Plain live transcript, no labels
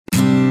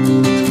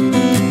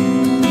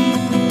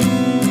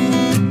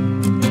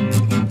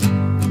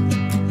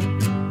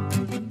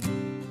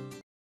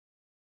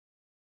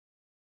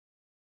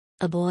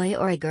A boy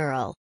or a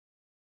girl?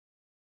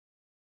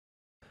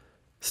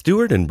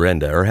 Stuart and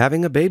Brenda are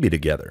having a baby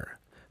together.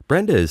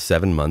 Brenda is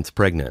 7 months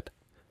pregnant.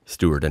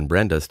 Stuart and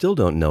Brenda still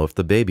don't know if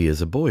the baby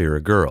is a boy or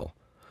a girl.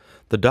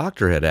 The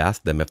doctor had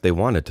asked them if they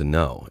wanted to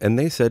know, and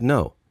they said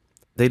no.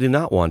 They do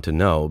not want to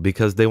know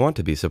because they want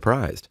to be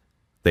surprised.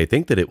 They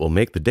think that it will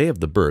make the day of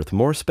the birth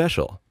more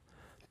special.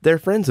 Their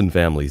friends and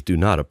families do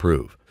not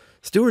approve.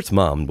 Stuart's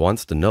mom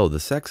wants to know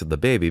the sex of the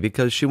baby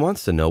because she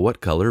wants to know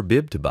what color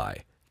bib to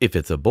buy. If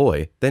it's a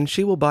boy, then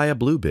she will buy a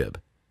blue bib.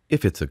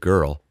 If it's a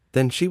girl,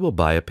 then she will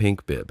buy a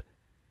pink bib.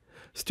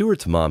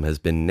 Stuart's mom has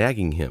been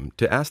nagging him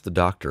to ask the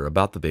doctor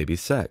about the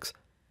baby's sex.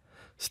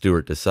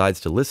 Stuart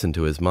decides to listen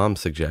to his mom's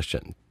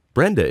suggestion.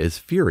 Brenda is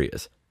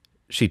furious.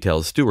 She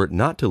tells Stuart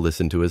not to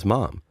listen to his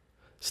mom.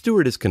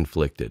 Stuart is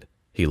conflicted.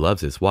 He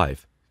loves his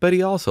wife, but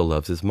he also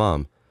loves his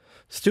mom.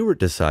 Stuart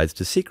decides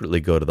to secretly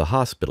go to the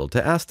hospital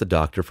to ask the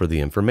doctor for the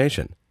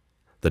information.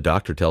 The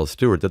doctor tells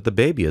Stuart that the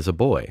baby is a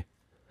boy.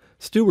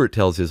 Stuart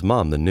tells his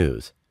mom the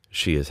news.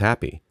 She is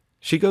happy.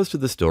 She goes to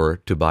the store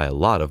to buy a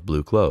lot of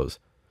blue clothes.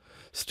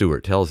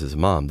 Stuart tells his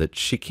mom that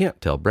she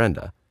can't tell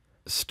Brenda.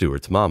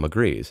 Stuart's mom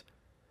agrees.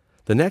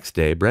 The next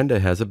day, Brenda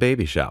has a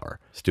baby shower.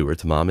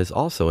 Stuart's mom is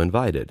also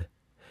invited.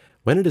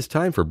 When it is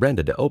time for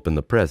Brenda to open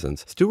the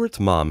presents, Stuart's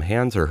mom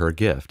hands her her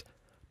gift.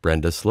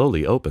 Brenda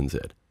slowly opens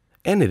it,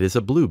 and it is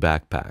a blue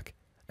backpack.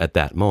 At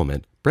that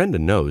moment, Brenda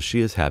knows she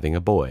is having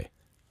a boy.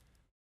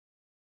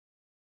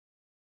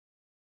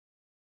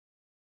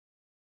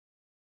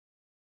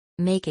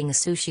 Making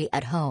sushi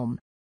at home.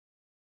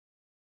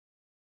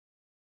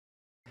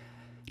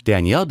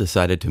 Danielle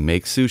decided to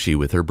make sushi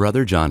with her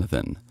brother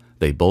Jonathan.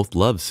 They both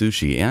love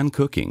sushi and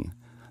cooking.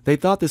 They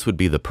thought this would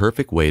be the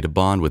perfect way to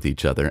bond with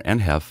each other and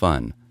have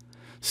fun.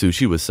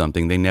 Sushi was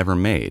something they never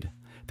made.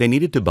 They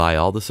needed to buy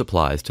all the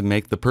supplies to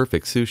make the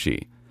perfect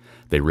sushi.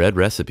 They read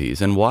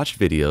recipes and watched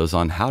videos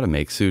on how to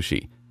make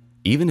sushi.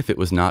 Even if it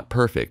was not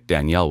perfect,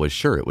 Danielle was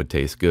sure it would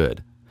taste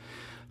good.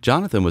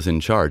 Jonathan was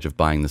in charge of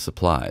buying the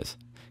supplies.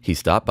 He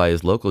stopped by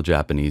his local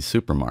Japanese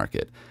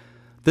supermarket.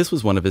 This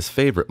was one of his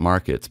favorite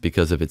markets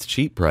because of its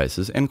cheap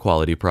prices and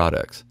quality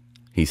products.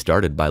 He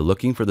started by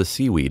looking for the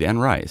seaweed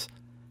and rice.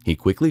 He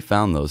quickly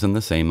found those in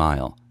the same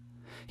aisle.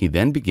 He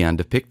then began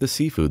to pick the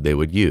seafood they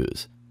would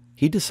use.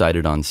 He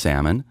decided on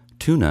salmon,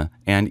 tuna,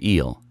 and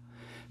eel.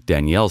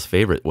 Danielle's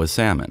favorite was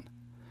salmon.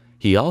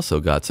 He also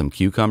got some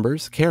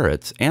cucumbers,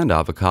 carrots, and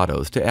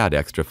avocados to add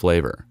extra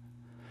flavor.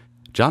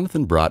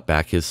 Jonathan brought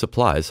back his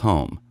supplies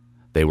home.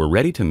 They were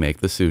ready to make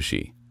the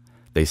sushi.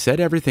 They set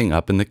everything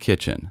up in the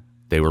kitchen.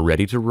 They were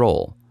ready to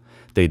roll.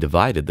 They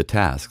divided the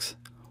tasks.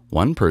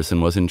 One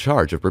person was in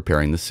charge of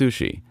preparing the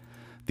sushi.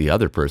 The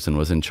other person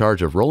was in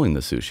charge of rolling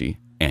the sushi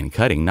and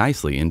cutting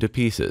nicely into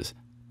pieces.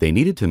 They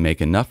needed to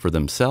make enough for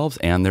themselves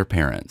and their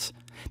parents.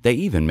 They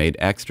even made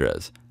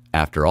extras.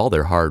 After all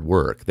their hard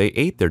work, they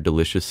ate their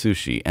delicious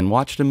sushi and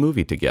watched a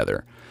movie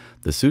together.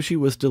 The sushi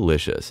was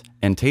delicious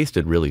and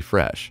tasted really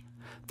fresh.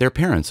 Their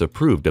parents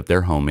approved of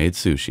their homemade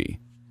sushi.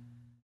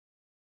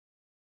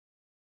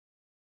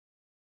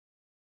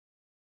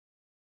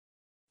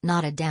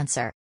 Not a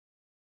dancer.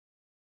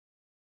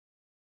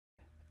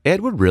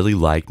 Edward really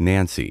liked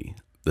Nancy.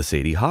 The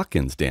Sadie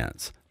Hawkins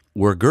dance,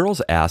 where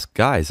girls ask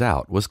guys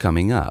out, was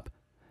coming up.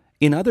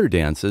 In other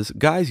dances,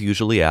 guys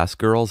usually ask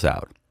girls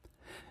out.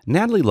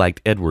 Natalie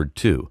liked Edward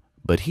too,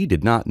 but he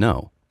did not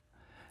know.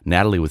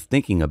 Natalie was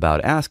thinking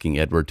about asking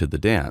Edward to the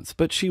dance,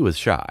 but she was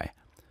shy.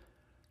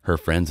 Her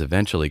friends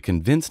eventually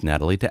convinced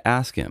Natalie to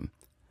ask him.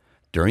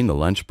 During the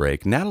lunch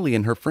break, Natalie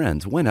and her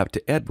friends went up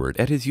to Edward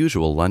at his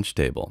usual lunch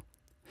table.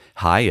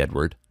 "Hi,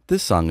 Edward.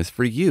 This song is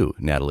for you,"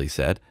 Natalie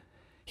said.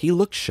 He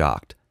looked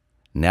shocked.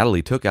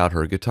 Natalie took out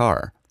her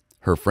guitar.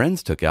 Her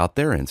friends took out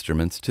their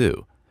instruments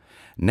too.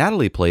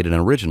 Natalie played an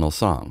original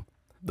song.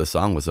 The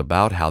song was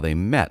about how they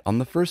met on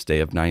the first day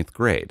of 9th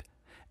grade.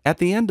 At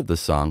the end of the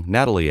song,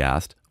 Natalie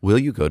asked, "Will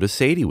you go to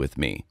Sadie with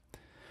me?"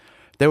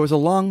 There was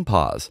a long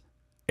pause.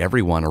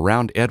 Everyone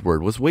around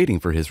Edward was waiting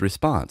for his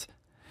response.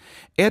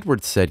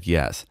 Edward said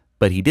yes,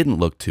 but he didn't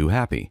look too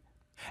happy.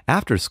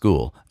 After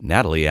school,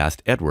 Natalie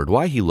asked Edward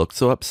why he looked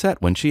so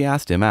upset when she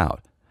asked him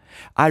out.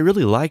 "I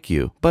really like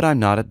you, but I'm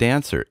not a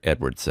dancer,"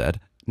 Edward said.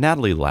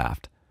 Natalie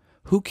laughed.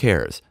 "Who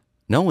cares?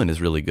 No one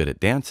is really good at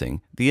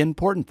dancing. The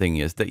important thing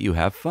is that you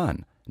have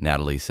fun,"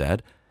 Natalie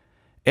said.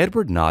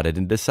 Edward nodded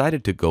and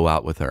decided to go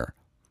out with her.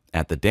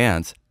 At the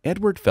dance,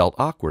 Edward felt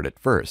awkward at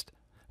first.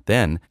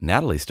 Then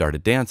Natalie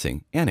started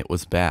dancing, and it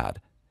was bad.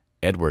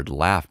 Edward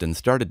laughed and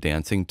started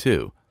dancing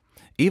too.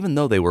 Even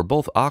though they were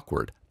both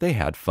awkward, they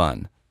had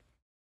fun.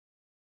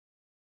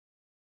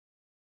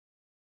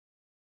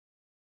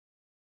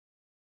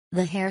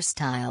 The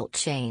hairstyle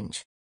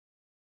change.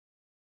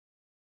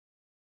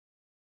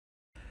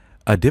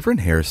 A different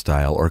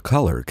hairstyle or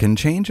color can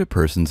change a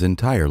person's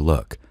entire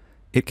look.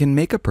 It can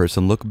make a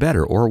person look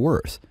better or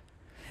worse.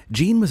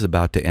 Jean was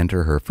about to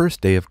enter her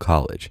first day of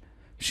college.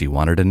 She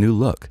wanted a new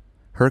look.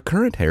 Her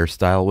current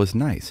hairstyle was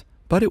nice,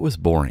 but it was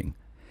boring.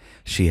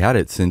 She had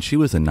it since she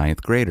was a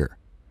 9th grader.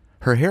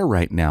 Her hair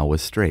right now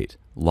was straight,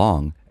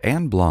 long,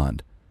 and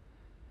blonde.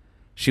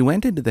 She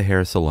went into the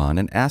hair salon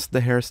and asked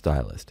the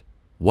hairstylist.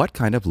 "What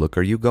kind of look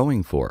are you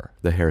going for?"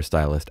 the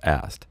hairstylist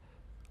asked.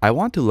 "I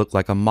want to look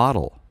like a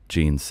model,"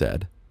 Jean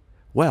said.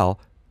 "Well,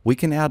 we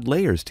can add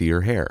layers to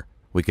your hair.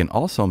 We can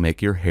also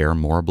make your hair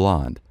more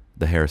blonde,"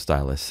 the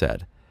hairstylist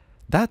said.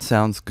 "That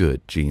sounds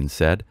good," Jean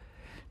said.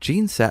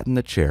 Jean sat in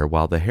the chair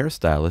while the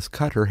hairstylist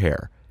cut her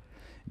hair.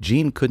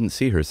 Jean couldn't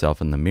see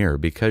herself in the mirror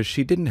because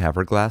she didn't have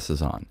her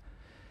glasses on.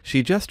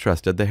 She just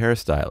trusted the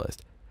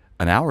hairstylist.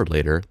 An hour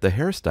later, the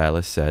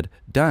hairstylist said,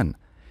 "Done."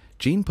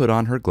 Jean put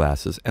on her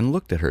glasses and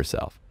looked at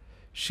herself.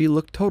 She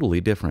looked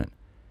totally different.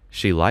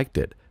 She liked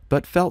it,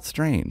 but felt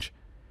strange.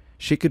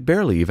 She could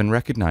barely even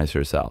recognize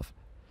herself.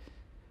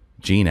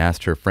 Jean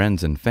asked her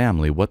friends and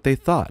family what they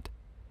thought.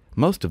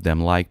 Most of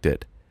them liked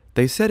it.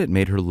 They said it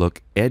made her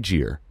look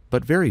edgier,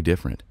 but very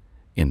different.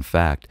 In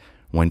fact,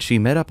 when she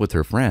met up with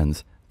her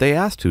friends, they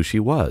asked who she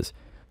was.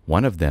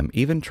 One of them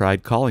even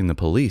tried calling the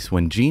police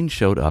when Jean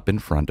showed up in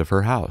front of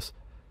her house.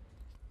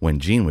 When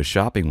Jean was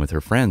shopping with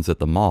her friends at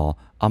the mall,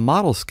 a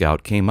model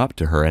scout came up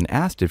to her and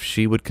asked if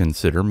she would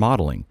consider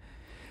modeling.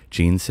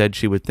 Jean said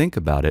she would think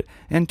about it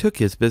and took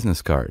his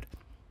business card.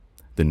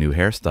 The new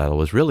hairstyle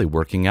was really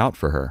working out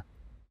for her.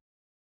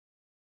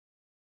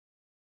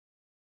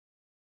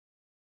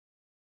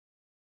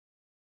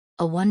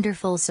 A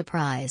wonderful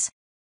surprise.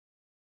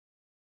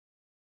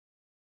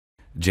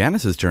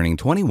 Janice is turning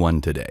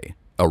 21 today.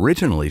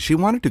 Originally, she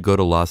wanted to go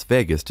to Las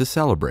Vegas to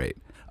celebrate.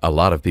 A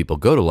lot of people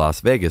go to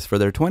Las Vegas for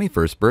their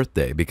 21st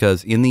birthday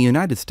because in the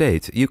United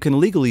States, you can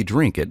legally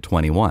drink at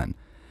 21.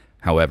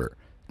 However,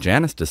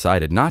 Janice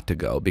decided not to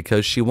go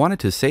because she wanted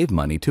to save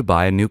money to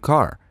buy a new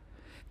car.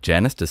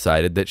 Janice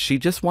decided that she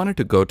just wanted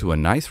to go to a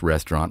nice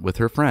restaurant with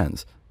her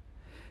friends.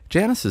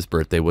 Janice's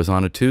birthday was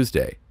on a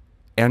Tuesday,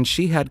 and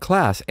she had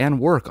class and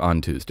work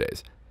on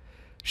Tuesdays.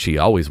 She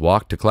always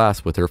walked to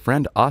class with her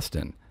friend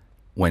Austin.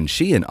 When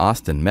she and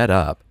Austin met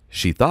up,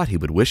 she thought he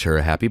would wish her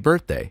a happy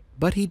birthday,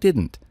 but he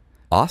didn't.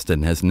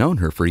 Austin has known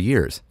her for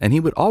years, and he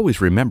would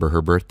always remember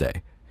her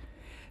birthday.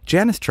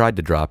 Janice tried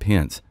to drop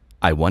hints.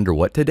 "I wonder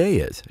what today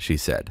is," she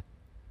said.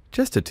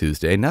 "Just a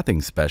Tuesday,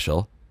 nothing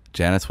special."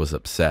 Janice was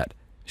upset.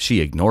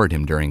 She ignored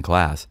him during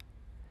class.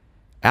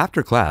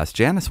 After class,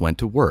 Janice went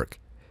to work.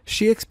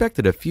 She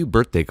expected a few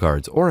birthday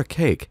cards or a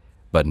cake,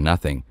 but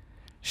nothing.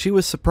 She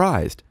was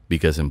surprised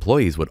because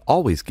employees would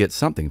always get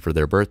something for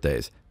their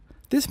birthdays.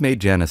 This made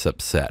Janice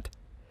upset.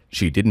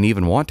 She didn't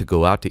even want to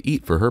go out to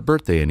eat for her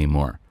birthday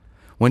anymore.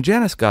 When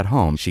Janice got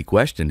home, she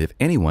questioned if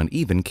anyone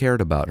even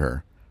cared about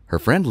her. Her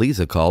friend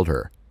Lisa called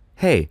her.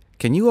 "Hey,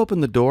 can you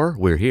open the door?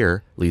 We're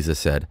here," Lisa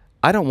said.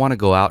 "I don't want to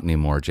go out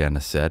anymore,"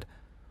 Janice said.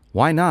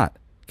 "Why not?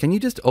 Can you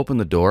just open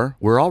the door?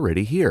 We're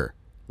already here,"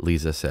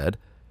 Lisa said.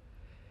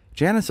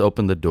 Janice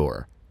opened the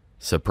door.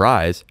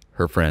 "Surprise!"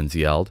 her friends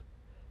yelled.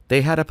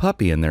 They had a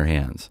puppy in their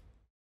hands.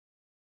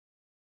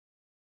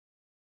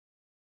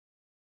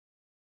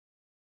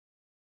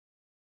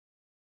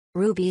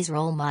 Ruby's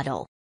role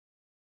model.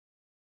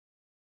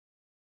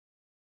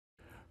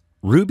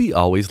 Ruby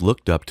always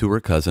looked up to her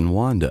cousin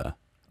Wanda.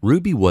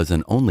 Ruby was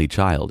an only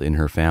child in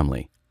her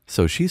family,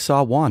 so she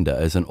saw Wanda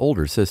as an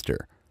older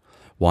sister.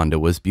 Wanda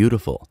was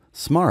beautiful,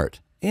 smart,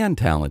 and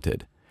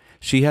talented.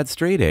 She had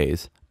straight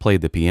A's,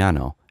 played the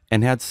piano,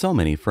 and had so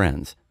many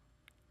friends.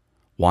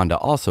 Wanda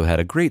also had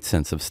a great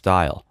sense of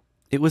style.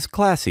 It was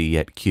classy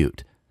yet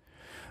cute.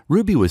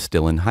 Ruby was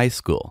still in high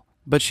school,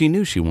 but she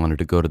knew she wanted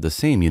to go to the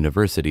same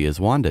university as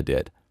Wanda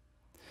did.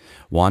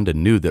 Wanda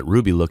knew that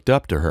Ruby looked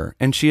up to her,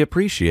 and she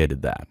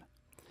appreciated that.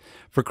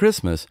 For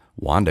Christmas,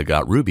 Wanda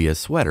got Ruby a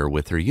sweater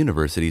with her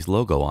university's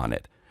logo on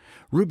it.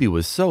 Ruby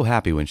was so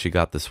happy when she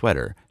got the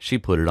sweater, she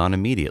put it on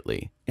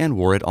immediately and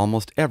wore it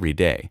almost every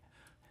day.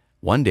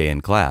 One day in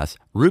class,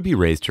 Ruby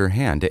raised her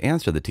hand to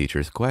answer the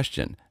teacher's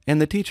question,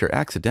 and the teacher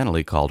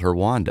accidentally called her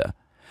Wanda.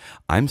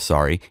 "I'm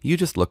sorry, you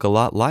just look a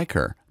lot like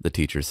her," the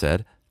teacher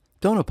said.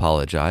 "Don't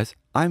apologize.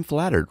 I'm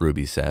flattered,"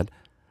 Ruby said.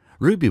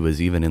 Ruby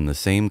was even in the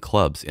same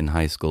clubs in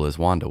high school as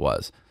Wanda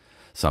was.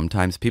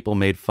 Sometimes people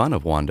made fun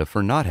of Wanda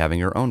for not having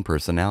her own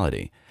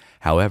personality.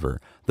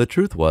 However, the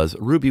truth was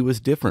Ruby was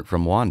different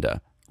from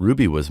Wanda.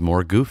 Ruby was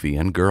more goofy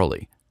and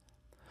girly.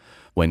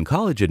 When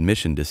college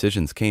admission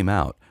decisions came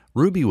out,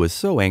 Ruby was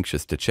so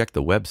anxious to check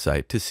the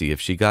website to see if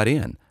she got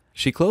in.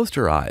 She closed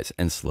her eyes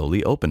and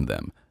slowly opened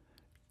them.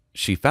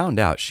 She found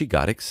out she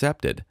got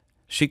accepted.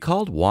 She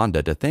called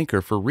Wanda to thank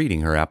her for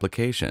reading her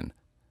application.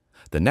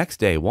 The next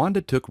day,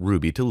 Wanda took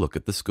Ruby to look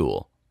at the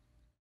school.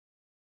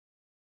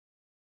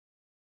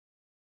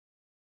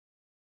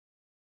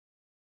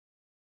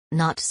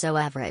 Not so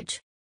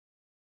average.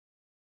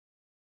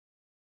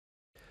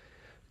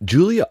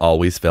 Julia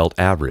always felt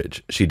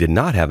average. She did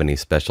not have any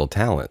special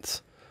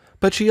talents,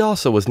 but she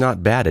also was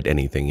not bad at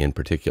anything in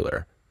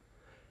particular.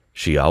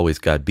 She always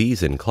got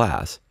B's in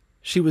class.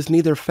 She was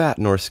neither fat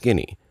nor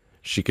skinny.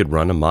 She could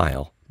run a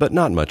mile, but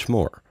not much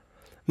more.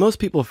 Most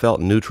people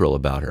felt neutral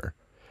about her.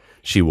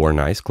 She wore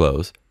nice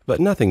clothes, but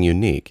nothing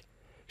unique.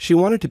 She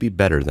wanted to be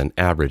better than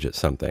average at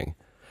something,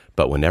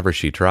 but whenever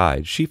she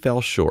tried, she fell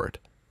short.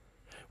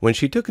 When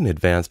she took an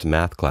advanced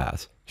math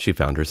class, she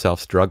found herself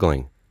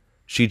struggling.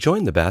 She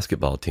joined the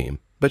basketball team,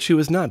 but she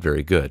was not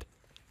very good.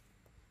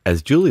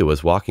 As Julia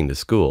was walking to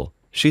school,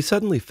 she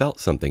suddenly felt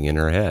something in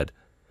her head.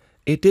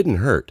 It didn't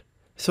hurt,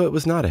 so it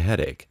was not a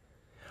headache.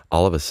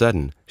 All of a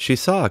sudden, she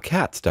saw a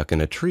cat stuck in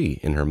a tree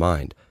in her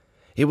mind.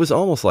 It was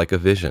almost like a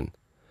vision.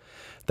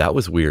 That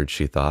was weird,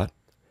 she thought.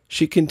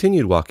 She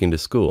continued walking to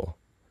school.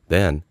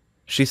 Then,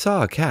 she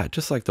saw a cat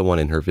just like the one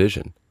in her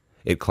vision.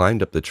 It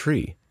climbed up the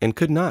tree and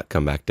could not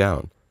come back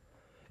down.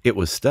 It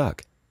was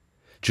stuck.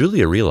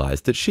 Julia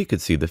realized that she could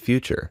see the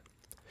future.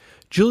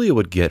 Julia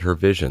would get her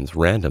visions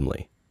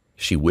randomly.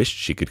 She wished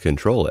she could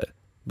control it,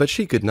 but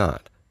she could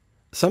not.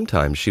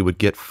 Sometimes she would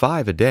get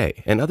 5 a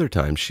day, and other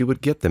times she would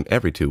get them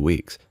every 2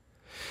 weeks.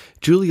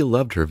 Julia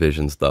loved her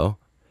visions, though.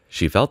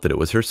 She felt that it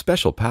was her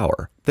special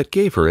power that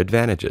gave her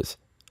advantages.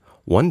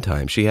 One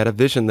time she had a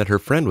vision that her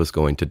friend was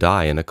going to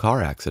die in a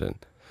car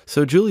accident,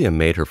 so Julia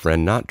made her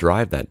friend not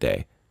drive that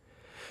day.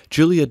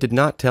 Julia did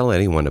not tell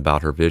anyone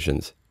about her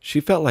visions. She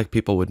felt like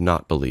people would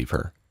not believe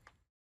her.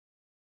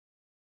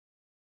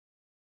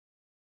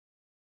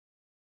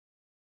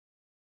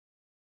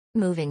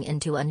 Moving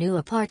into a new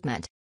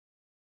apartment.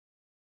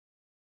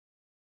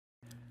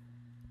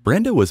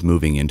 Brenda was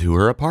moving into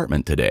her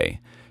apartment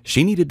today.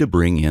 She needed to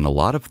bring in a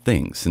lot of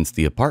things since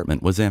the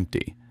apartment was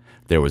empty.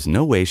 There was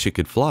no way she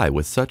could fly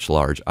with such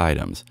large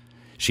items.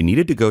 She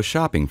needed to go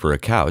shopping for a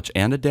couch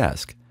and a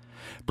desk.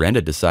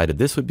 Brenda decided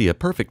this would be a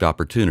perfect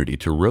opportunity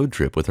to road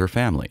trip with her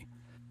family.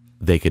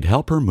 They could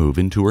help her move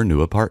into her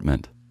new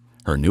apartment.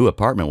 Her new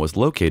apartment was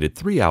located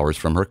 3 hours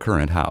from her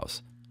current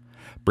house.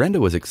 Brenda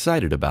was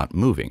excited about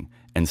moving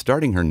and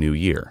starting her new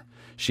year.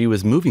 She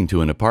was moving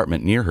to an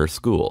apartment near her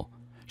school.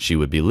 She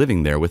would be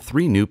living there with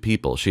 3 new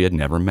people she had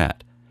never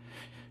met.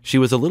 She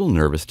was a little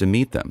nervous to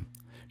meet them.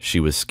 She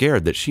was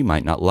scared that she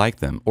might not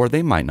like them or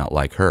they might not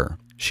like her.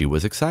 She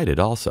was excited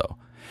also.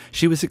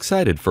 She was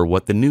excited for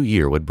what the new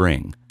year would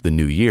bring. The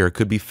new year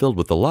could be filled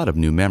with a lot of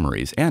new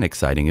memories and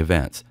exciting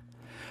events.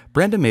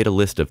 Brenda made a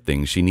list of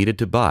things she needed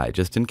to buy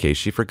just in case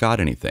she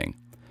forgot anything.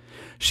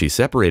 She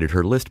separated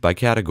her list by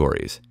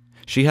categories.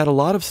 She had a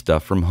lot of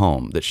stuff from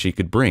home that she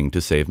could bring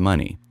to save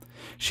money.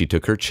 She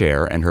took her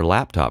chair and her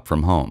laptop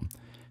from home.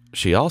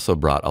 She also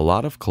brought a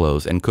lot of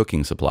clothes and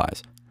cooking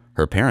supplies.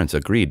 Her parents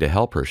agreed to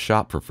help her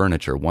shop for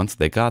furniture once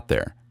they got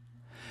there.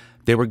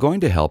 They were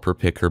going to help her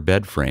pick her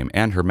bed frame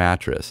and her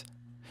mattress.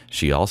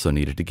 She also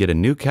needed to get a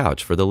new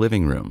couch for the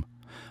living room.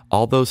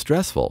 Although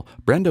stressful,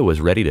 Brenda was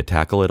ready to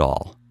tackle it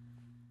all.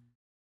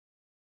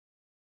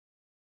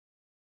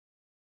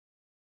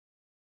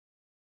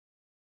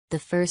 The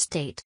first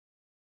date.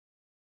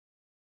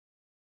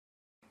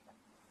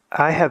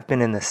 I have been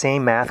in the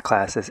same math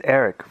class as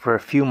Eric for a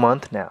few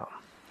months now.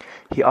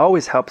 He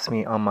always helps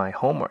me on my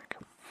homework.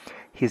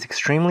 He is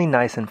extremely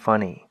nice and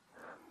funny.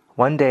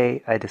 One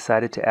day, I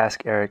decided to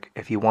ask Eric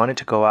if he wanted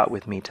to go out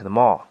with me to the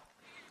mall.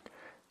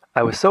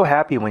 I was so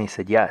happy when he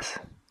said yes.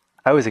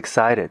 I was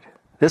excited.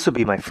 This would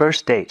be my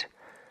first date.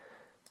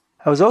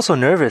 I was also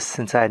nervous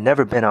since I had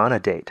never been on a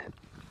date.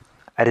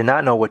 I did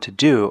not know what to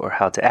do or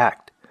how to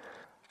act.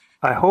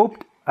 I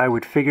hoped I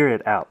would figure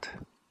it out.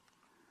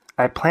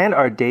 I planned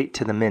our date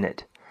to the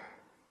minute.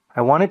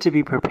 I wanted to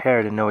be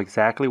prepared and know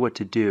exactly what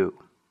to do.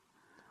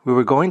 We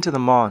were going to the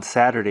mall on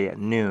Saturday at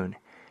noon.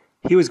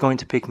 He was going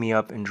to pick me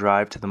up and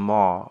drive to the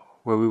mall,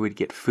 where we would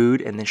get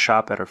food and then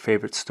shop at our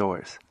favorite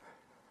stores.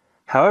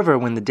 However,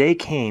 when the day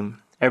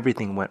came,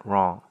 everything went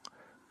wrong.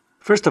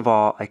 First of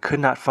all, I could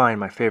not find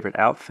my favorite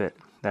outfit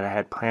that I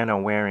had planned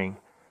on wearing.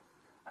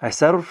 I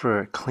settled for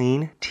a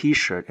clean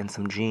t-shirt and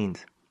some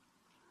jeans.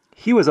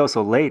 He was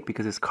also late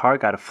because his car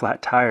got a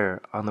flat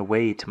tire on the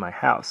way to my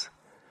house.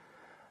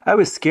 I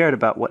was scared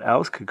about what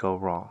else could go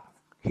wrong.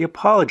 He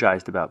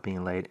apologized about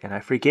being late, and I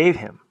forgave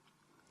him.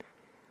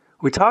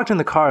 We talked in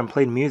the car and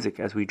played music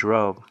as we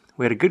drove.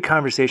 We had a good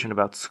conversation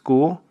about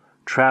school,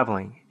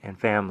 traveling, and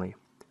family.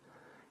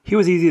 He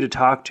was easy to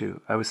talk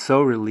to. I was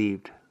so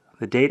relieved.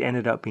 The date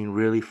ended up being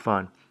really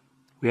fun.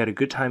 We had a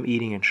good time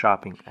eating and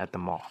shopping at the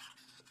mall.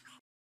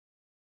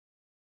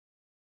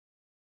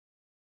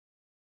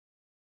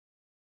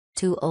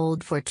 Too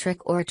old for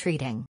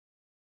trick-or-treating.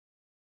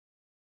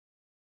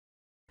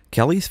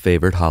 Kelly's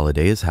favorite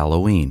holiday is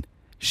Halloween.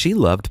 She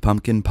loved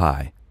pumpkin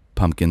pie,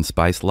 pumpkin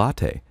spice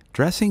latte,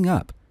 dressing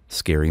up,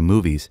 scary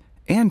movies,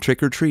 and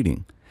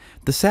trick-or-treating.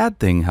 The sad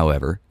thing,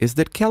 however, is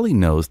that Kelly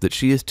knows that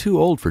she is too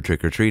old for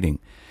trick-or-treating.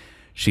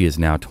 She is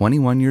now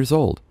 21 years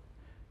old.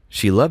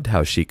 She loved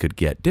how she could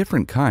get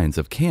different kinds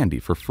of candy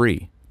for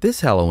free.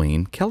 This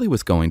Halloween, Kelly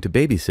was going to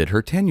babysit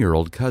her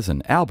 10-year-old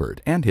cousin,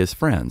 Albert, and his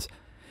friends.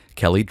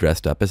 Kelly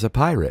dressed up as a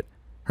pirate.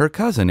 Her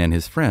cousin and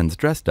his friends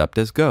dressed up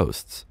as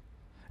ghosts.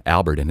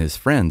 Albert and his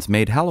friends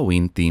made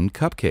Halloween-themed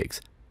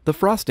cupcakes. The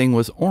frosting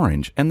was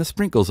orange and the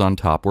sprinkles on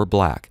top were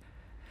black.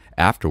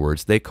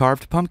 Afterwards, they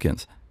carved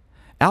pumpkins.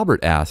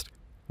 Albert asked,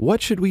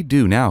 "What should we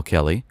do now,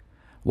 Kelly?"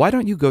 "Why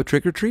don't you go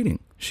trick-or-treating?"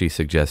 she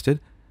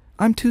suggested.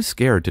 "I'm too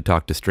scared to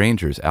talk to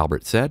strangers,"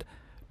 Albert said.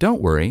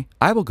 "Don't worry,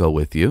 I will go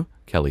with you,"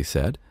 Kelly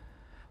said.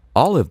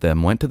 All of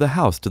them went to the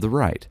house to the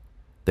right.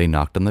 They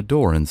knocked on the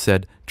door and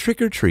said, "Trick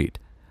or treat."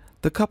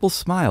 The couple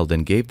smiled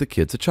and gave the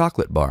kids a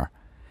chocolate bar.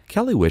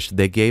 Kelly wished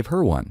they gave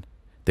her one.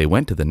 They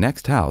went to the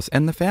next house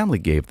and the family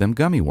gave them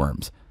gummy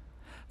worms.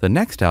 The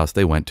next house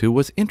they went to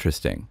was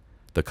interesting.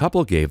 The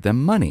couple gave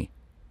them money.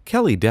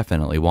 Kelly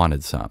definitely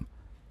wanted some.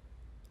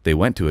 They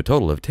went to a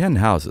total of 10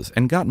 houses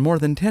and got more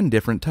than 10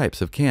 different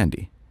types of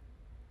candy.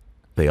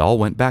 They all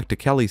went back to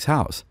Kelly's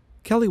house.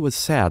 Kelly was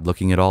sad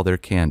looking at all their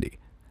candy.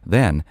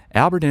 Then,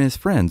 Albert and his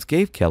friends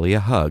gave Kelly a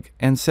hug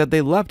and said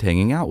they loved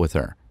hanging out with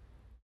her.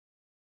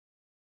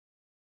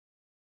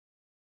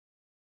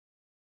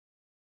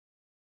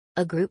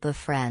 A group of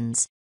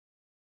friends.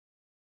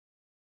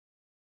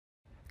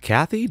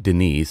 Kathy,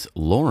 Denise,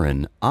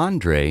 Lauren,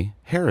 Andre,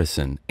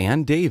 Harrison,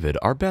 and David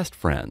are best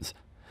friends.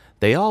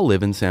 They all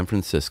live in San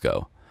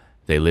Francisco.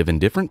 They live in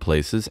different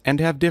places and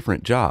have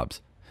different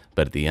jobs,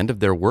 but at the end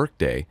of their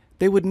workday,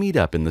 they would meet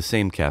up in the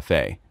same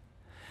cafe.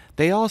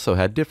 They also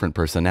had different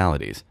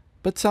personalities,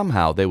 but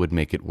somehow they would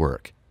make it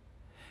work.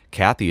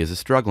 Kathy is a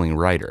struggling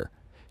writer.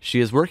 She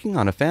is working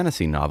on a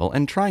fantasy novel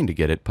and trying to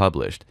get it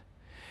published.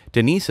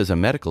 Denise is a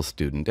medical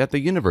student at the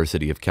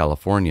University of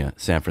California,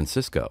 San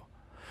Francisco.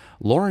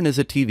 Lauren is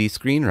a TV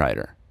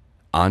screenwriter.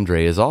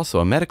 Andre is also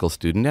a medical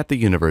student at the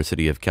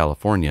University of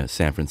California,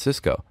 San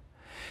Francisco.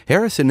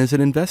 Harrison is an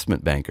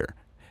investment banker.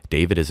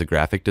 David is a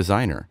graphic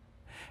designer.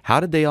 How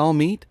did they all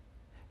meet?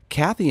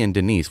 Kathy and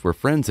Denise were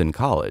friends in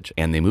college,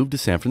 and they moved to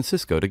San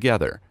Francisco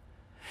together.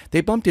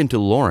 They bumped into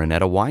Lauren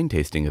at a wine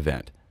tasting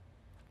event.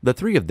 The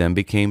three of them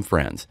became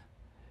friends.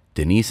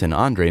 Denise and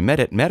Andre met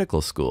at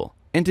medical school,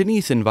 and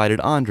Denise invited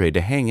Andre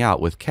to hang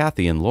out with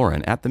Kathy and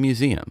Lauren at the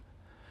museum.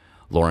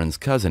 Lauren's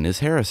cousin is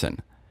Harrison.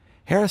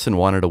 Harrison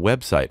wanted a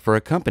website for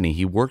a company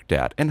he worked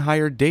at and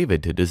hired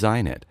David to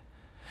design it.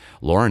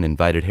 Lauren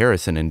invited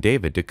Harrison and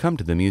David to come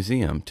to the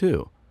museum,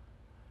 too.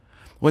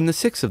 When the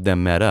six of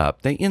them met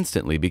up, they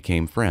instantly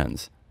became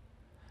friends.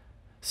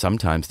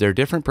 Sometimes their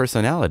different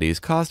personalities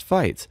caused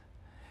fights.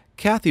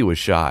 Kathy was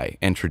shy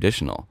and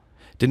traditional.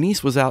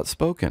 Denise was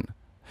outspoken.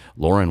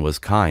 Lauren was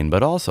kind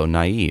but also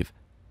naive.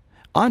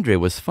 Andre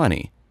was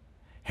funny.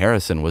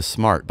 Harrison was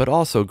smart but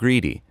also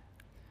greedy.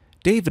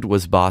 David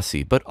was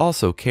bossy but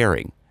also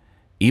caring.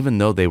 Even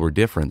though they were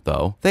different,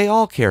 though, they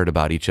all cared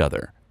about each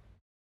other.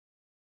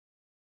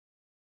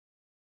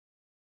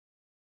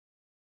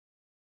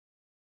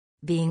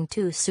 Being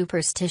too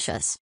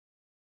superstitious.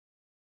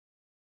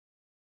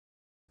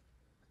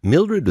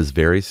 Mildred was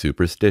very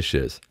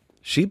superstitious.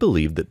 She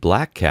believed that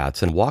black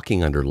cats and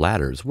walking under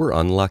ladders were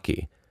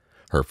unlucky.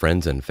 Her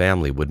friends and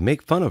family would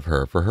make fun of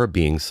her for her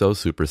being so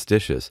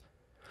superstitious.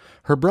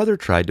 Her brother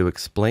tried to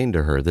explain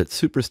to her that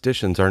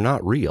superstitions are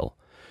not real.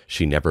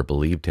 She never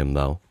believed him,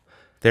 though.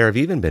 There have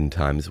even been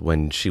times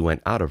when she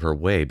went out of her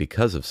way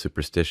because of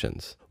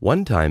superstitions.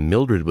 One time,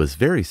 Mildred was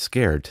very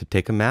scared to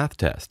take a math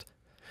test.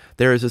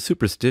 There is a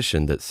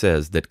superstition that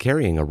says that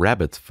carrying a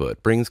rabbit's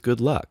foot brings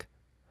good luck.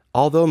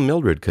 Although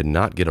Mildred could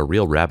not get a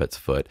real rabbit's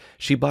foot,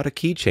 she bought a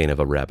keychain of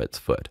a rabbit's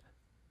foot.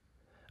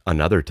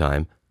 Another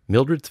time,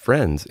 Mildred's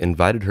friends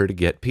invited her to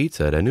get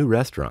pizza at a new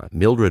restaurant.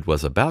 Mildred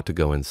was about to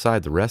go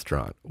inside the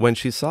restaurant when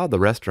she saw the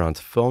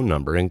restaurant's phone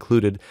number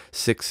included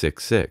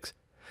 666.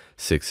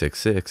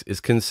 666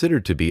 is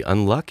considered to be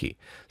unlucky,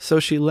 so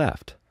she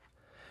left.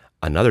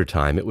 Another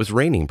time it was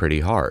raining pretty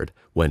hard.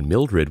 When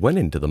Mildred went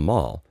into the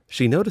mall,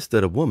 she noticed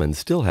that a woman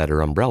still had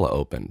her umbrella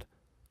opened.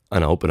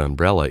 An open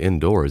umbrella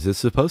indoors is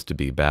supposed to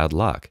be bad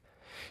luck.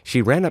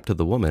 She ran up to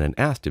the woman and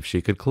asked if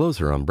she could close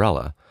her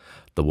umbrella.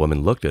 The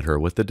woman looked at her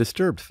with a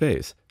disturbed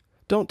face.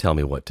 "Don't tell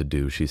me what to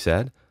do," she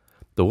said.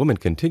 The woman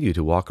continued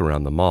to walk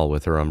around the mall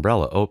with her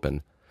umbrella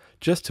open,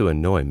 just to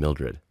annoy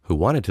Mildred, who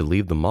wanted to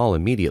leave the mall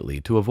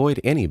immediately to avoid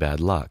any bad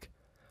luck.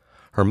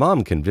 Her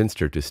mom convinced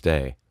her to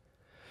stay.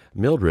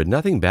 "Mildred,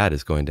 nothing bad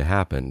is going to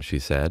happen," she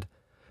said.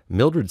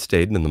 Mildred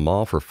stayed in the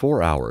mall for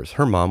 4 hours.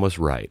 Her mom was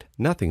right.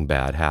 Nothing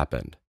bad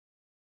happened.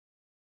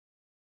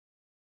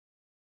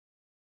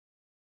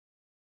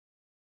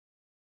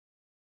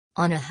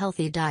 On a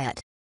healthy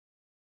diet.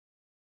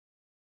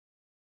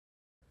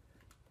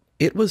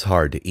 It was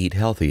hard to eat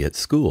healthy at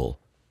school.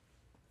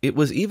 It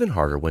was even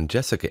harder when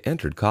Jessica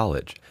entered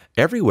college.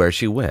 Everywhere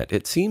she went,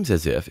 it seems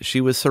as if she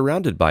was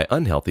surrounded by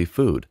unhealthy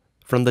food.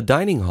 From the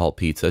dining hall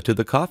pizza to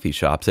the coffee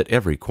shops at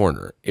every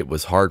corner, it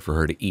was hard for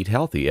her to eat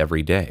healthy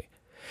every day.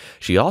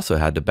 She also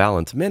had to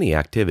balance many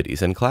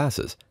activities and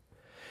classes.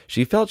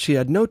 She felt she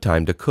had no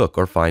time to cook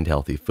or find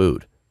healthy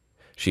food.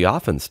 She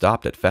often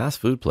stopped at fast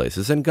food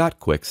places and got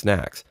quick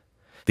snacks.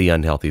 The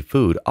unhealthy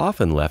food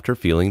often left her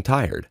feeling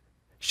tired.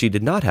 She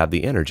did not have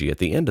the energy at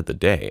the end of the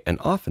day and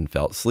often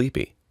felt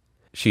sleepy.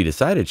 She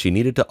decided she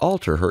needed to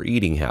alter her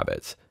eating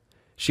habits.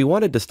 She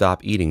wanted to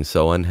stop eating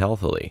so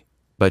unhealthily,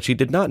 but she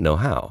did not know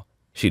how.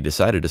 She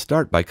decided to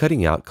start by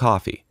cutting out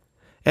coffee.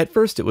 At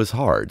first it was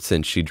hard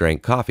since she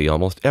drank coffee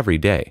almost every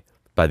day.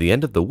 By the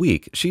end of the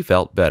week, she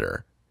felt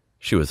better.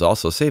 She was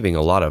also saving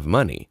a lot of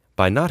money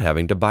by not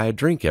having to buy a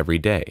drink every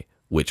day,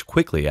 which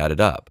quickly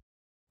added up.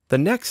 The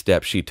next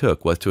step she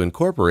took was to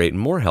incorporate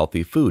more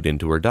healthy food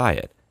into her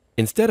diet.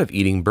 Instead of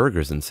eating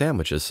burgers and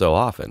sandwiches so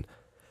often,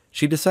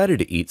 she decided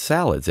to eat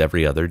salads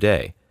every other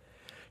day.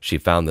 She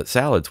found that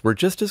salads were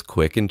just as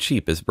quick and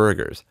cheap as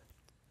burgers.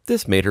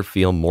 This made her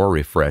feel more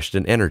refreshed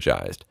and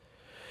energized.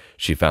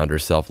 She found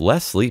herself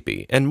less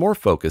sleepy and more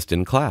focused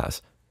in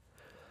class.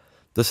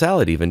 The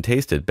salad even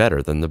tasted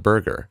better than the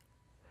burger.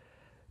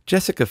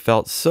 Jessica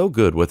felt so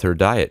good with her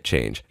diet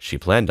change, she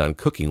planned on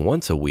cooking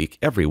once a week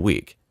every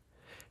week.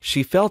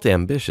 She felt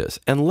ambitious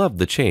and loved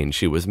the change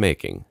she was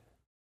making.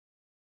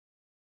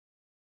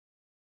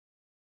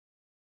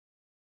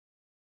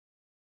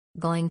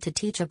 Going to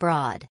teach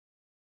abroad.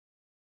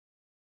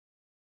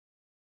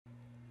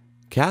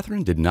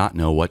 Catherine did not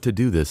know what to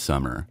do this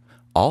summer.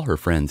 All her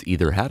friends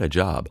either had a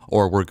job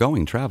or were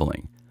going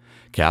traveling.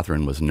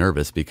 Catherine was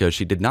nervous because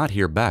she did not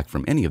hear back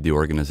from any of the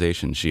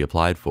organizations she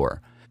applied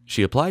for.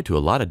 She applied to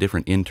a lot of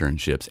different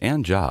internships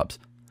and jobs.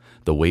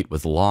 The wait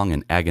was long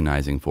and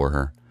agonizing for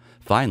her.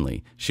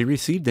 Finally, she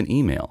received an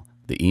email.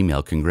 The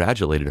email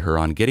congratulated her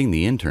on getting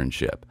the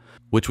internship,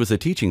 which was a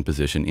teaching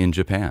position in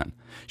Japan.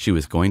 She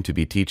was going to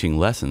be teaching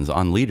lessons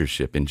on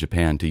leadership in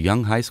Japan to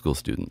young high school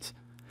students.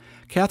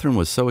 Catherine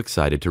was so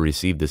excited to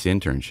receive this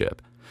internship.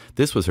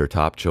 This was her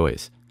top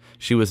choice.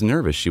 She was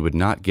nervous she would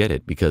not get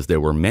it because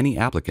there were many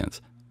applicants.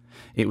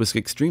 It was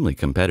extremely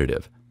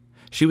competitive.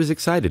 She was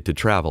excited to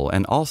travel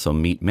and also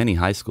meet many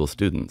high school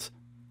students.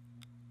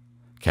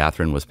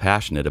 Catherine was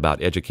passionate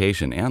about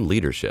education and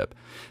leadership.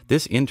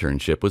 This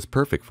internship was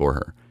perfect for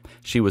her.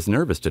 She was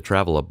nervous to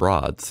travel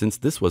abroad since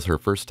this was her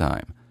first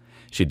time.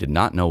 She did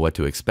not know what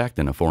to expect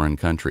in a foreign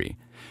country.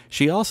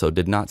 She also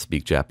did not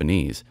speak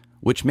Japanese,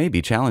 which may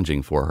be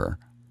challenging for her.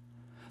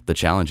 The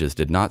challenges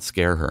did not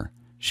scare her.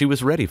 She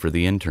was ready for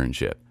the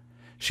internship.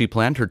 She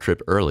planned her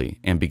trip early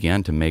and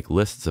began to make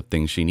lists of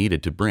things she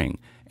needed to bring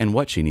and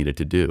what she needed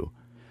to do.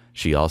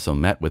 She also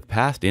met with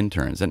past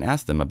interns and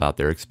asked them about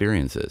their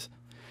experiences.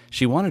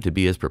 She wanted to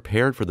be as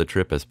prepared for the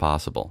trip as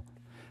possible.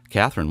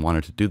 Catherine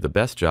wanted to do the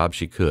best job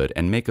she could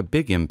and make a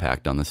big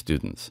impact on the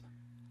students.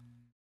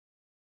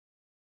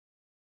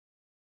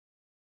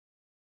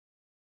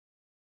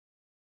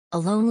 A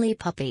lonely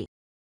puppy.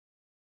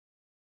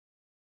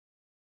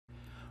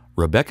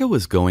 Rebecca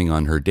was going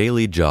on her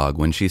daily jog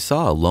when she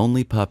saw a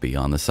lonely puppy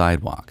on the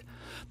sidewalk.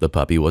 The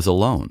puppy was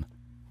alone.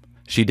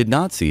 She did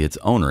not see its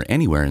owner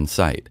anywhere in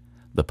sight.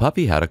 The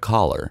puppy had a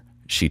collar.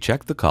 She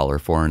checked the collar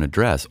for an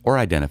address or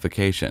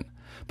identification,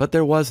 but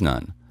there was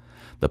none.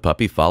 The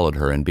puppy followed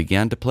her and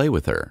began to play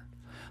with her.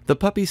 The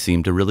puppy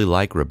seemed to really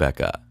like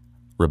Rebecca.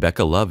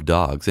 Rebecca loved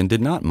dogs and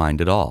did not mind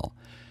at all.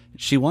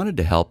 She wanted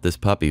to help this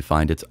puppy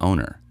find its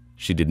owner.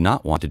 She did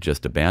not want to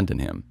just abandon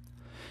him.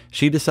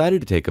 She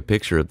decided to take a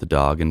picture of the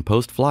dog and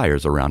post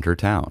flyers around her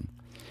town.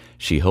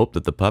 She hoped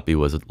that the puppy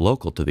was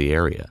local to the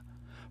area.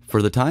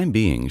 For the time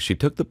being, she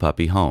took the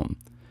puppy home.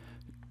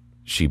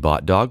 She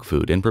bought dog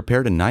food and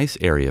prepared a nice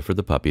area for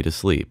the puppy to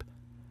sleep.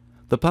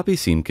 The puppy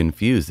seemed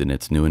confused in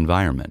its new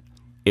environment.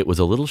 It was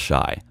a little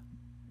shy,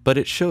 but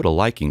it showed a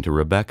liking to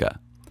Rebecca.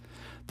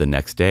 The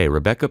next day,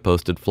 Rebecca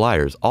posted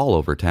flyers all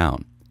over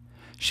town.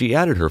 She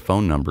added her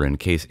phone number in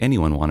case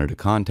anyone wanted to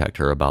contact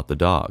her about the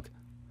dog.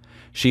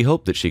 She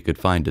hoped that she could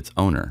find its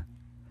owner.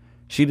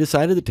 She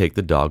decided to take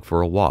the dog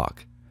for a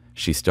walk.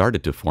 She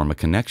started to form a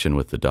connection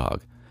with the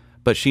dog,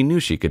 but she knew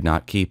she could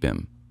not keep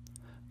him.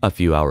 A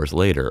few hours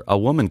later, a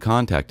woman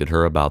contacted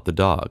her about the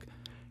dog.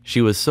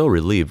 She was so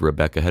relieved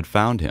Rebecca had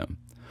found him.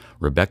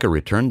 Rebecca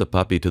returned the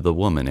puppy to the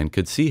woman and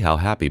could see how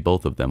happy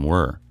both of them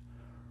were.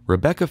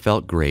 Rebecca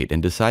felt great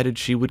and decided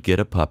she would get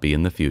a puppy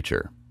in the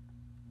future.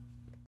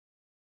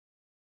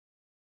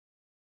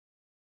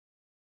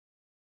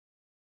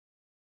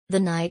 The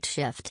night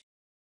shift.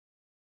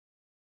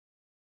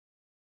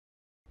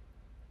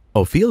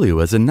 Ophelia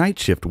was a night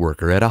shift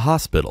worker at a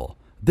hospital.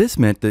 This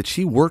meant that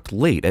she worked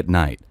late at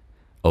night.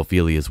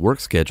 Ophelia's work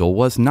schedule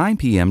was 9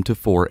 p.m. to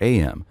 4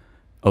 a.m.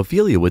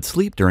 Ophelia would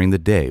sleep during the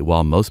day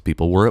while most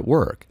people were at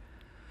work.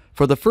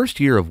 For the first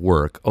year of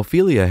work,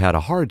 Ophelia had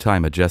a hard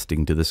time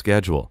adjusting to the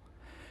schedule.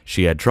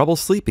 She had trouble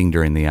sleeping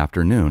during the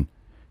afternoon.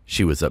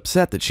 She was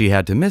upset that she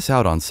had to miss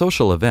out on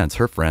social events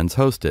her friends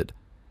hosted.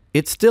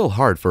 It's still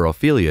hard for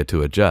Ophelia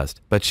to adjust,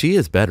 but she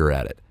is better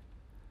at it.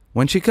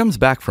 When she comes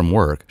back from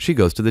work, she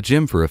goes to the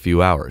gym for a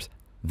few hours.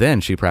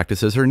 Then she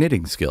practices her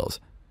knitting skills.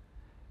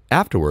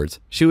 Afterwards,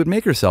 she would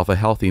make herself a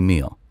healthy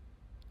meal.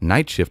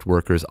 Night shift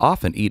workers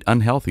often eat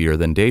unhealthier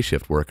than day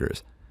shift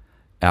workers.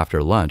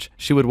 After lunch,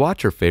 she would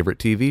watch her favorite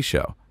TV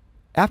show.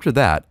 After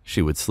that,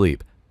 she would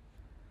sleep.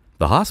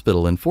 The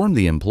hospital informed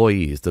the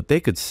employees that they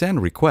could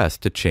send requests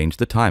to change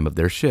the time of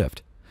their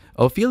shift.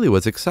 Ophelia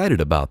was excited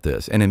about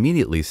this and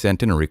immediately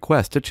sent in a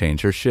request to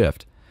change her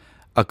shift.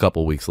 A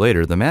couple weeks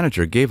later, the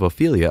manager gave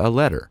Ophelia a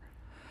letter.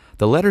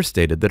 The letter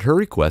stated that her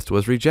request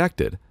was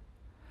rejected.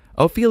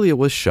 Ophelia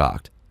was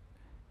shocked.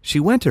 She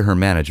went to her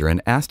manager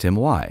and asked him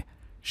why.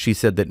 She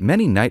said that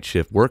many night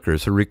shift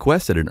workers who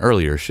requested an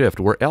earlier shift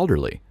were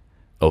elderly.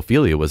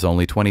 Ophelia was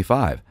only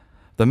 25.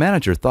 The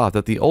manager thought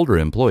that the older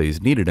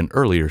employees needed an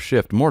earlier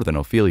shift more than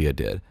Ophelia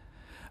did.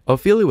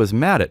 Ophelia was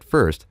mad at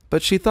first,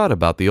 but she thought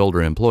about the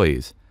older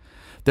employees.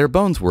 Their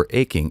bones were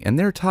aching and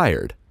they're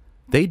tired.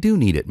 They do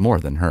need it more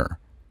than her.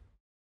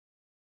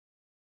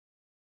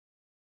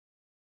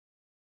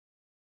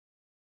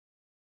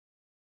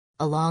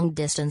 A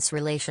long-distance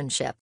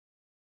relationship.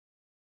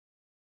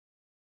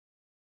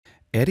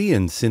 Eddie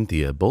and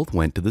Cynthia both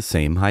went to the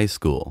same high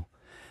school.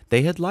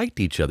 They had liked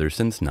each other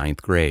since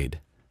ninth grade.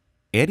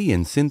 Eddie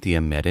and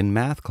Cynthia met in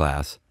math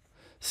class.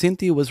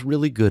 Cynthia was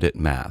really good at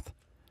math.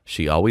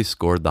 She always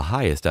scored the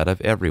highest out of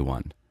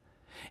everyone.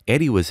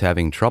 Eddie was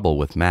having trouble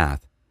with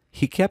math.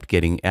 He kept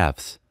getting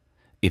Fs.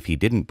 If he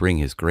didn't bring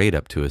his grade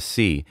up to a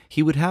C,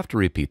 he would have to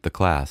repeat the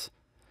class.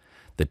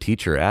 The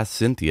teacher asked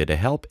Cynthia to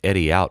help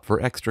Eddie out for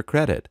extra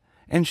credit,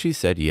 and she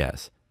said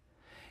yes.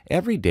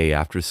 Every day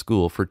after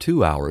school for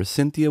 2 hours,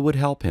 Cynthia would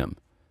help him.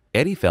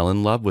 Eddie fell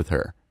in love with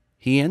her.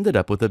 He ended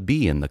up with a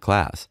B in the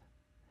class.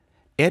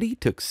 Eddie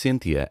took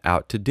Cynthia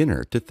out to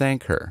dinner to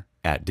thank her.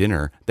 At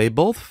dinner, they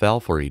both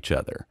fell for each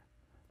other.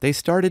 They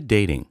started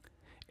dating.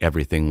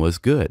 Everything was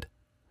good.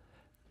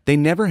 They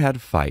never had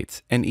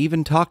fights and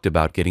even talked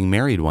about getting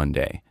married one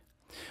day.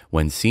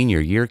 When senior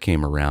year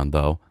came around,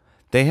 though,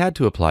 they had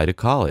to apply to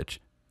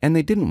college, and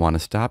they didn't want to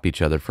stop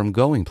each other from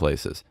going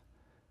places.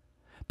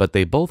 But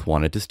they both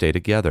wanted to stay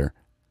together.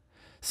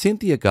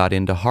 Cynthia got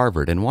into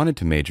Harvard and wanted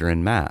to major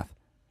in math.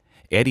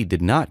 Eddie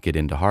did not get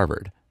into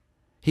Harvard.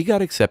 He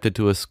got accepted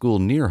to a school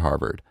near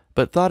Harvard,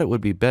 but thought it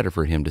would be better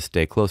for him to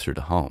stay closer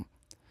to home.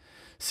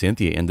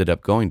 Cynthia ended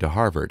up going to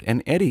Harvard,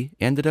 and Eddie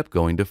ended up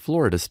going to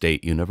Florida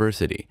State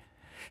University.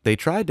 They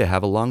tried to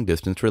have a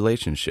long-distance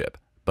relationship,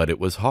 but it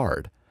was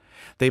hard.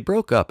 They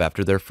broke up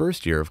after their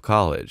first year of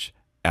college.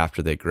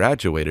 After they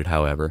graduated,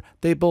 however,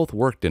 they both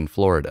worked in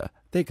Florida.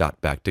 They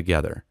got back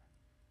together.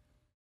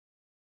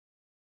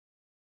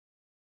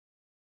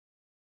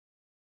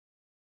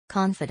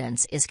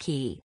 Confidence is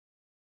key.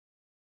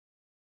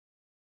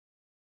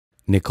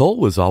 Nicole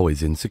was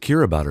always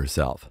insecure about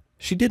herself.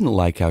 She didn't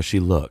like how she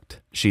looked.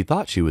 She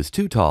thought she was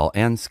too tall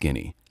and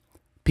skinny.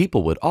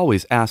 People would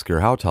always ask her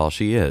how tall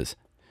she is.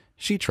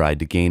 She tried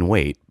to gain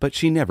weight, but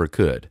she never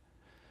could.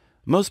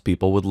 Most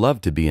people would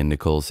love to be in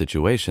Nicole's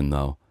situation,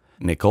 though.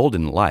 Nicole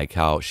didn't like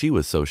how she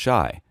was so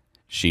shy.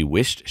 She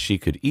wished she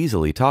could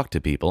easily talk to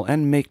people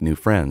and make new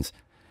friends.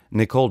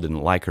 Nicole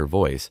didn't like her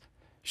voice.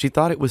 She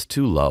thought it was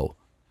too low.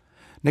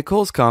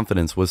 Nicole's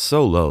confidence was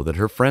so low that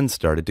her friends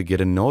started to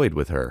get annoyed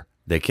with her.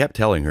 They kept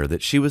telling her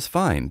that she was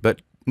fine,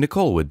 but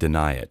Nicole would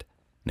deny it.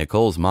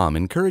 Nicole's mom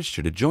encouraged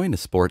her to join a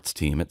sports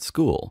team at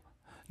school.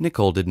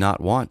 Nicole did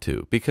not want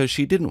to because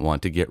she didn't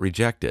want to get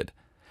rejected.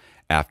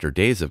 After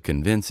days of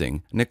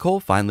convincing, Nicole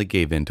finally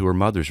gave in to her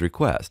mother's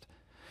request.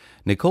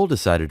 Nicole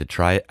decided to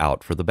try it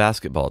out for the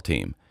basketball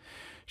team.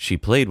 She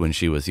played when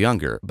she was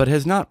younger, but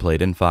has not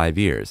played in 5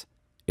 years.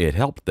 It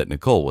helped that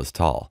Nicole was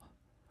tall.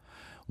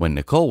 When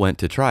Nicole went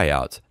to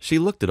tryouts, she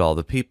looked at all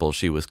the people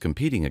she was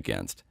competing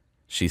against.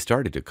 She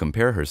started to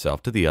compare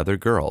herself to the other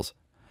girls.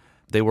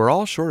 They were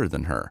all shorter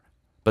than her,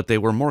 but they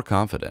were more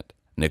confident.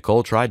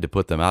 Nicole tried to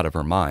put them out of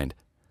her mind.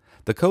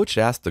 The coach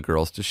asked the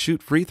girls to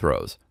shoot free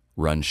throws,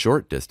 run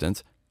short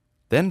distance,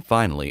 then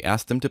finally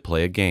asked them to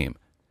play a game.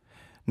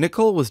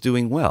 Nicole was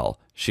doing well.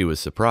 She was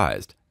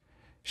surprised.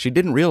 She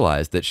didn't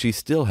realize that she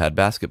still had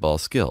basketball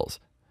skills.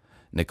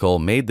 Nicole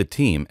made the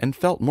team and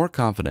felt more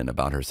confident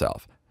about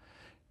herself.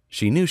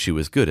 She knew she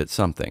was good at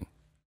something.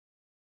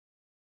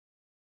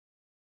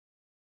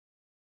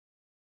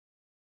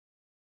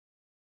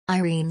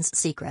 Irene's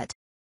secret.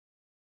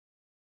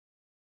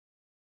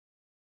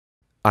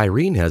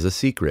 Irene has a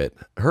secret.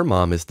 Her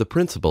mom is the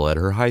principal at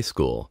her high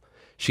school.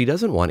 She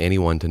doesn't want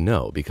anyone to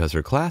know because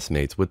her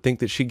classmates would think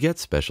that she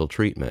gets special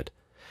treatment.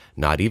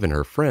 Not even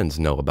her friends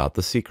know about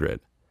the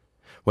secret.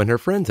 When her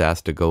friends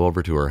ask to go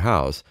over to her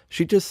house,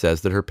 she just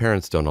says that her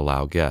parents don't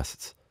allow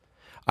guests.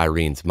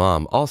 Irene's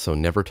mom also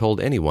never told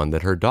anyone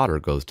that her daughter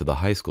goes to the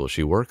high school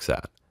she works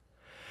at.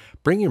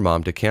 Bring Your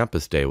Mom to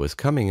Campus Day was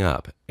coming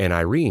up, and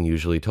Irene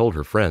usually told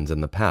her friends in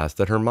the past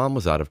that her mom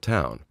was out of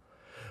town.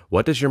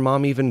 "What does your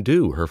mom even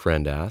do?" her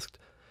friend asked.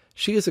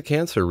 "She is a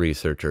cancer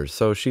researcher,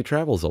 so she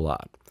travels a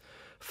lot."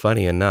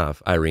 Funny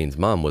enough, Irene's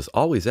mom was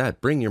always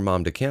at Bring Your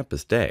Mom to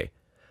Campus Day.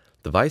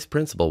 The vice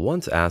principal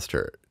once asked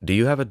her, "Do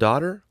you have a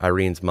daughter?"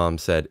 Irene's mom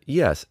said,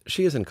 "Yes,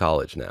 she is in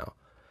college now."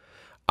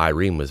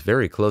 Irene was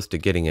very close to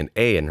getting an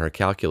A in her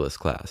calculus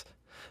class.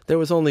 There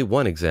was only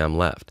one exam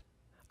left.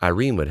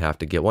 Irene would have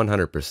to get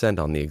 100%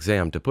 on the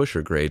exam to push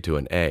her grade to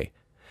an A.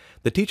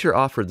 The teacher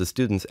offered the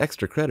students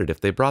extra credit if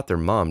they brought their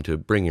mom to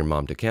Bring Your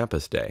Mom to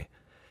Campus Day.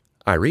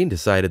 Irene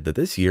decided that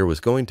this year was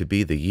going to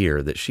be the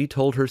year that she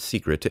told her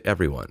secret to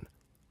everyone.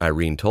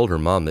 Irene told her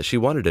mom that she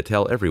wanted to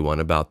tell everyone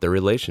about their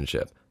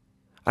relationship.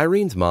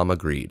 Irene's mom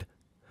agreed.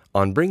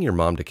 On Bring Your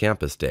Mom to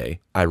Campus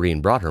Day,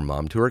 Irene brought her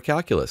mom to her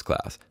calculus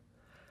class.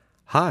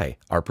 "Hi,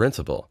 our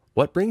principal.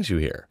 What brings you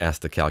here?"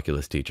 asked the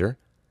calculus teacher.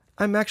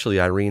 "I'm actually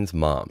Irene's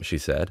mom," she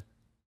said.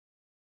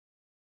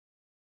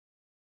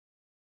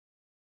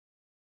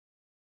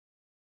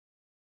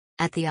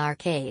 At the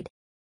arcade.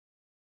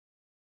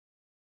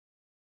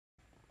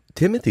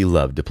 Timothy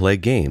loved to play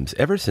games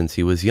ever since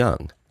he was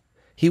young.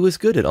 He was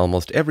good at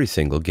almost every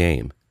single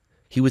game.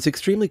 He was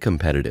extremely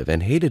competitive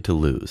and hated to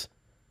lose.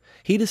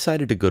 He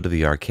decided to go to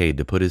the arcade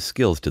to put his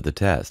skills to the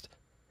test.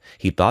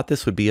 He thought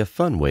this would be a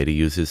fun way to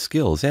use his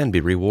skills and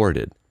be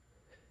rewarded.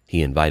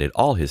 He invited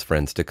all his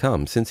friends to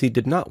come since he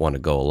did not want to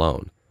go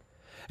alone.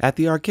 At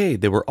the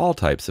arcade, there were all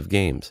types of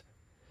games.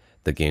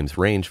 The games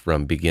ranged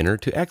from beginner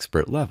to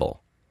expert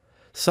level.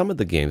 Some of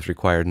the games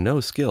required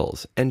no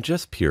skills and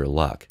just pure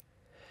luck.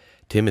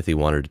 Timothy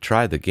wanted to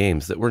try the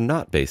games that were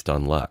not based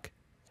on luck.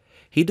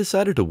 He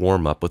decided to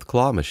warm up with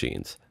claw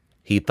machines.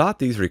 He thought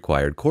these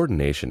required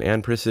coordination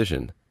and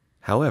precision.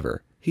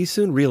 However, he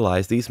soon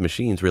realized these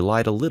machines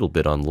relied a little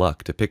bit on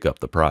luck to pick up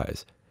the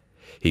prize.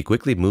 He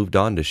quickly moved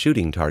on to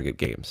shooting target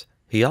games.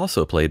 He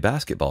also played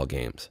basketball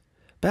games.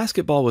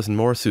 Basketball was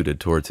more suited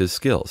towards his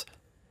skills.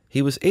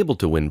 He was able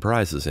to win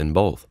prizes in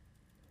both.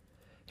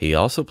 He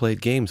also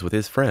played games with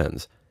his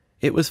friends.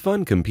 It was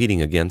fun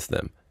competing against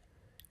them,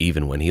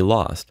 even when he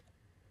lost.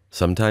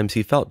 Sometimes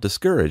he felt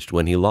discouraged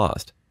when he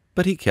lost,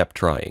 but he kept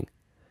trying.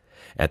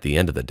 At the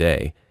end of the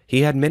day,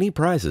 he had many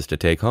prizes to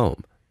take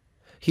home.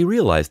 He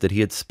realized that he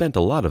had spent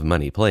a lot of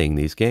money playing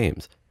these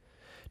games.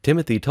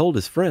 Timothy told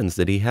his friends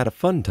that he had a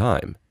fun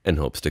time and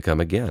hopes to come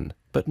again,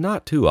 but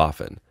not too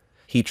often.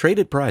 He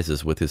traded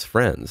prizes with his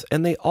friends,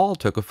 and they all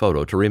took a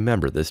photo to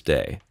remember this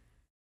day.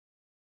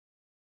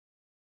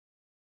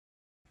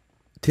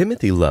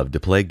 Timothy loved to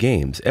play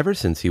games ever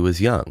since he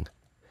was young.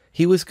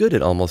 He was good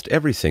at almost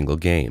every single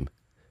game.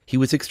 He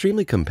was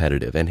extremely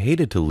competitive and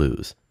hated to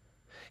lose.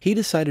 He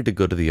decided to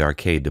go to the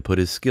arcade to put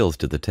his skills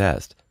to the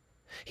test.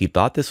 He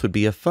thought this would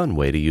be a fun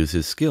way to use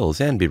his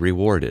skills and be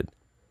rewarded.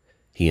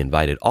 He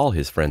invited all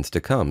his friends to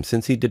come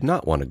since he did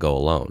not want to go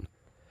alone.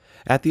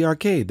 At the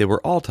arcade, there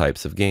were all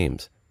types of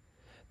games.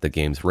 The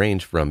games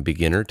ranged from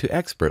beginner to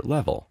expert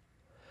level.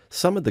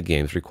 Some of the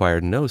games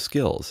required no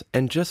skills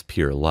and just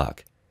pure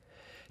luck.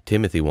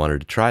 Timothy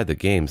wanted to try the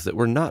games that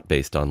were not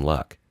based on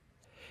luck.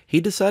 He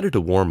decided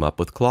to warm up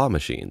with claw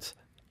machines.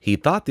 He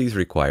thought these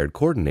required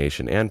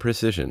coordination and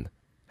precision.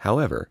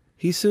 However,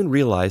 he soon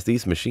realized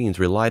these machines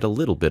relied a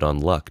little bit on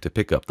luck to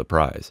pick up the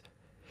prize.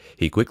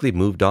 He quickly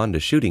moved on to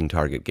shooting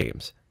target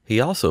games. He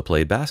also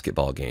played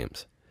basketball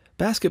games.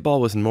 Basketball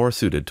was more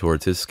suited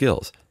towards his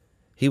skills.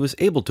 He was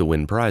able to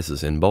win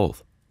prizes in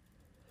both.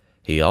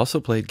 He also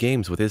played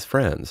games with his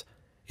friends.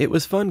 It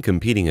was fun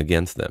competing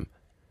against them,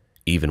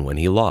 even when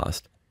he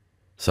lost.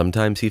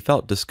 Sometimes he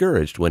felt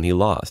discouraged when he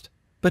lost,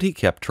 but he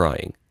kept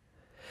trying.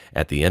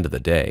 At the end of the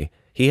day,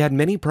 he had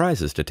many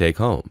prizes to take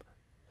home.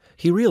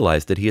 He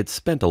realized that he had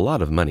spent a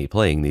lot of money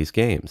playing these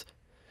games.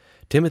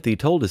 Timothy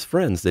told his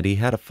friends that he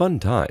had a fun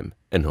time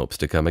and hopes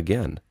to come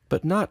again,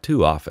 but not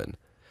too often.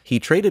 He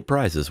traded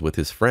prizes with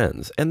his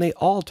friends, and they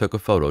all took a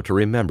photo to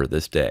remember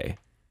this day.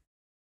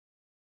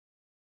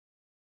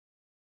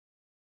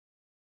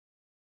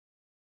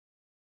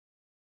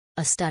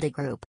 A study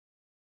group.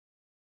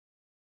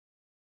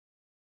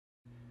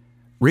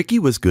 Ricky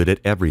was good at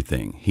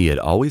everything. He had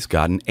always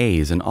gotten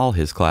A's in all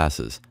his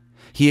classes.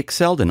 He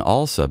excelled in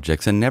all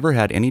subjects and never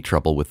had any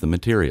trouble with the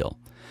material.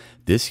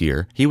 This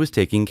year, he was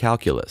taking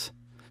calculus.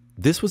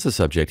 This was a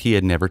subject he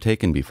had never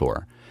taken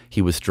before.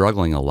 He was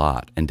struggling a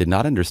lot and did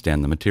not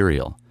understand the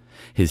material.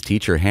 His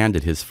teacher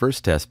handed his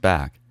first test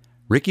back.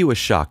 Ricky was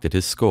shocked at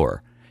his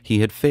score. He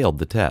had failed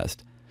the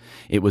test.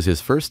 It was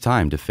his first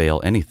time to fail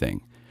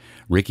anything.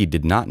 Ricky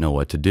did not know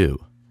what to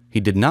do. He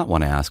did not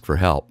want to ask for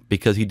help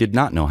because he did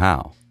not know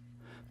how.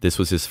 This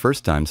was his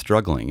first time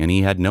struggling, and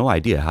he had no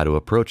idea how to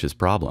approach his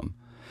problem.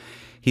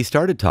 He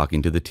started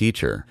talking to the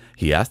teacher.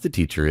 He asked the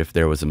teacher if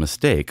there was a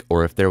mistake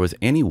or if there was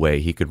any way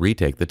he could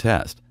retake the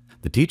test.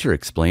 The teacher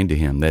explained to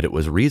him that it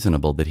was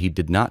reasonable that he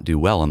did not do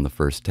well on the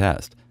first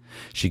test.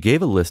 She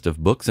gave a list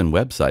of books and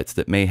websites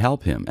that may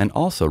help him and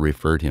also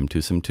referred him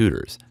to some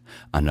tutors.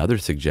 Another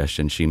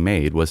suggestion she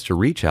made was to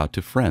reach out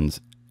to friends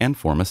and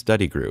form a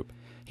study group.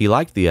 He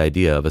liked the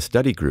idea of a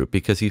study group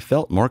because he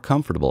felt more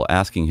comfortable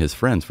asking his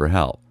friends for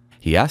help.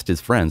 He asked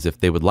his friends if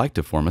they would like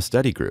to form a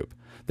study group.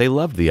 They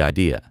loved the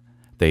idea.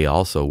 They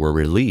also were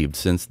relieved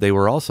since they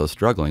were also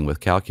struggling with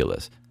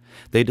calculus.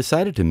 They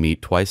decided to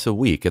meet twice a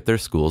week at their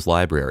school's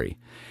library.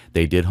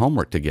 They did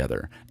homework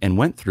together and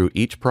went through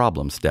each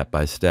problem step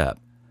by step.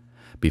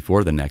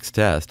 Before the next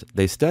test,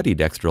 they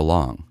studied extra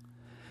long.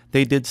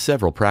 They did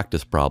several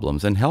practice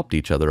problems and helped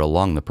each other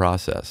along the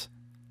process.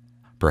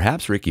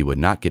 Perhaps Ricky would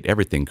not get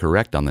everything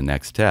correct on the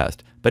next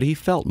test, but he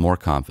felt more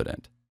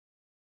confident.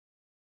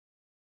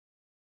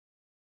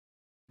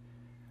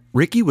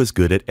 Ricky was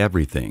good at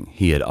everything.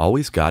 He had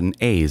always gotten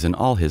A's in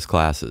all his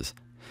classes.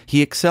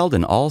 He excelled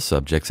in all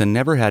subjects and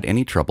never had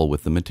any trouble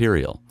with the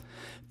material.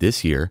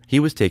 This year, he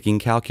was taking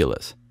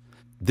calculus.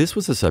 This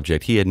was a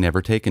subject he had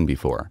never taken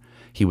before.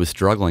 He was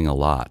struggling a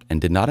lot and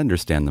did not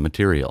understand the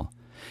material.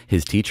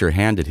 His teacher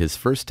handed his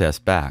first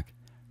test back.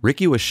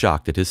 Ricky was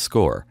shocked at his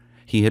score.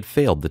 He had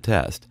failed the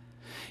test.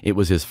 It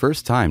was his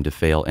first time to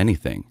fail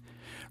anything.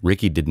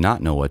 Ricky did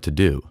not know what to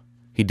do.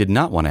 He did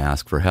not want to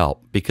ask for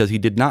help because he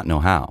did not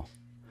know how.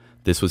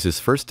 This was his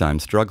first time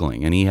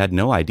struggling, and he had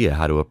no idea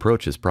how to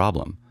approach his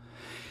problem.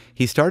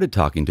 He started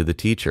talking to the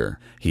teacher.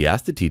 He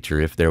asked the teacher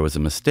if there was a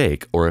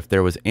mistake or if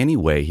there was any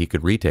way he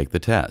could retake the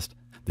test.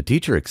 The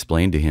teacher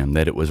explained to him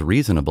that it was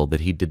reasonable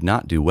that he did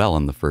not do well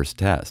on the first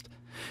test.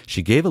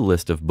 She gave a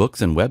list of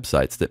books and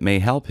websites that may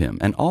help him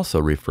and also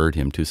referred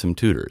him to some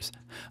tutors.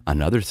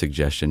 Another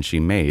suggestion she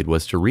made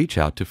was to reach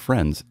out to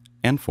friends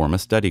and form a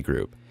study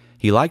group.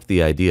 He liked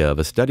the idea of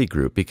a study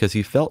group because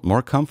he felt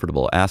more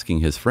comfortable asking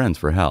his friends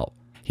for help.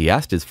 He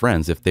asked his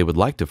friends if they would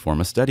like to form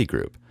a study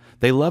group.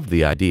 They loved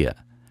the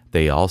idea.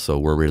 They also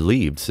were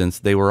relieved since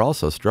they were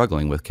also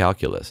struggling with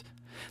calculus.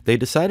 They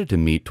decided to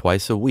meet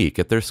twice a week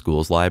at their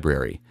school's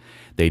library.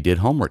 They did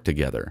homework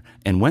together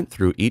and went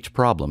through each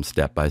problem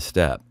step by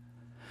step.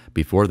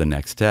 Before the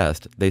next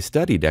test, they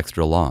studied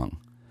extra long.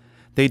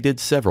 They did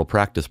several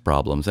practice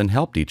problems and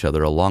helped each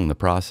other along the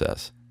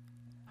process.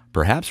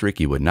 Perhaps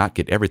Ricky would not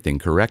get everything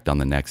correct on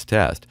the next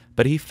test,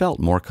 but he felt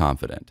more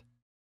confident.